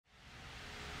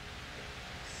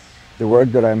The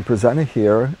work that I'm presenting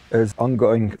here is an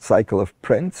ongoing cycle of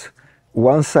prints.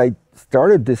 Once I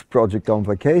started this project on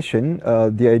vacation,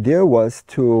 the idea was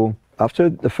to, after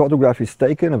the photograph is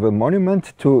taken of a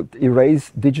monument, to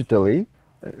erase digitally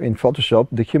in Photoshop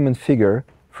the human figure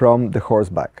from the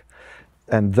horseback,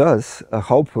 and thus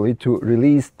hopefully to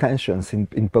release tensions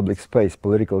in public space,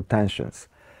 political tensions.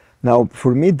 Now,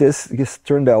 for me, this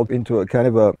turned out into a kind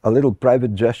of a little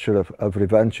private gesture of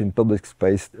revenge in public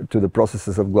space to the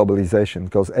processes of globalization,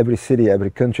 because every city, every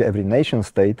country, every nation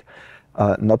state,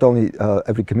 not only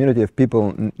every community of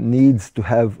people needs to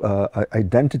have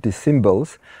identity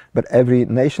symbols, but every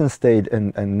nation state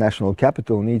and national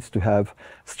capital needs to have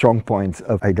strong points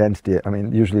of identity. I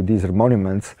mean, usually these are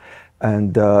monuments,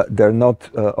 and they're not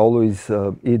always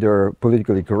either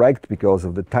politically correct because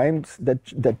of the times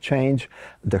that change,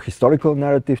 the historical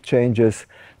narrative changes,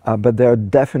 but they're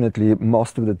definitely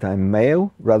most of the time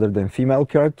male rather than female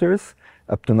characters,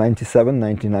 up to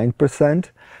 97–99%.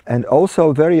 And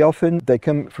also very often they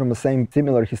come from the same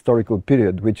similar historical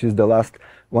period, which is the last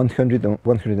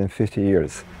 150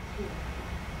 years.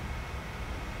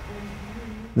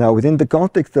 Now, within the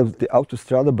context of the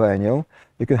Autostrada Biennale,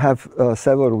 you can have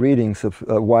several readings of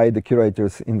why the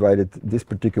curators invited this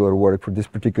particular work for this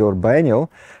particular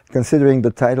biennial, considering the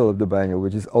title of the biennial,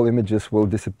 which is All Images Will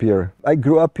Disappear. I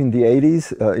grew up in the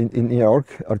 80s in New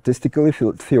York, artistically,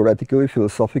 theoretically,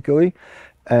 philosophically,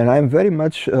 and I'm very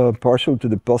much partial to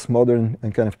the postmodern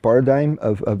kind of paradigm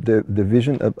of the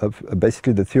vision of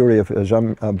basically the theory of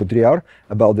Jean Baudrillard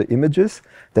about the images,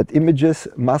 that images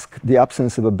mask the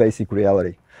absence of a basic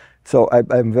reality. So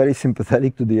I'm very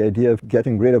sympathetic to the idea of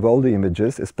getting rid of all the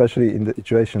images, especially in the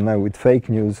situation now with fake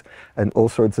news and all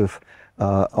sorts of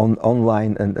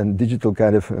online and digital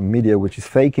kind of media which is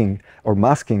faking or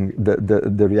masking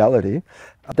the reality.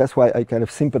 That's why I kind of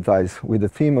sympathize with the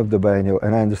theme of the biennial,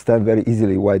 and I understand very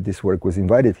easily why this work was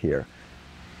invited here.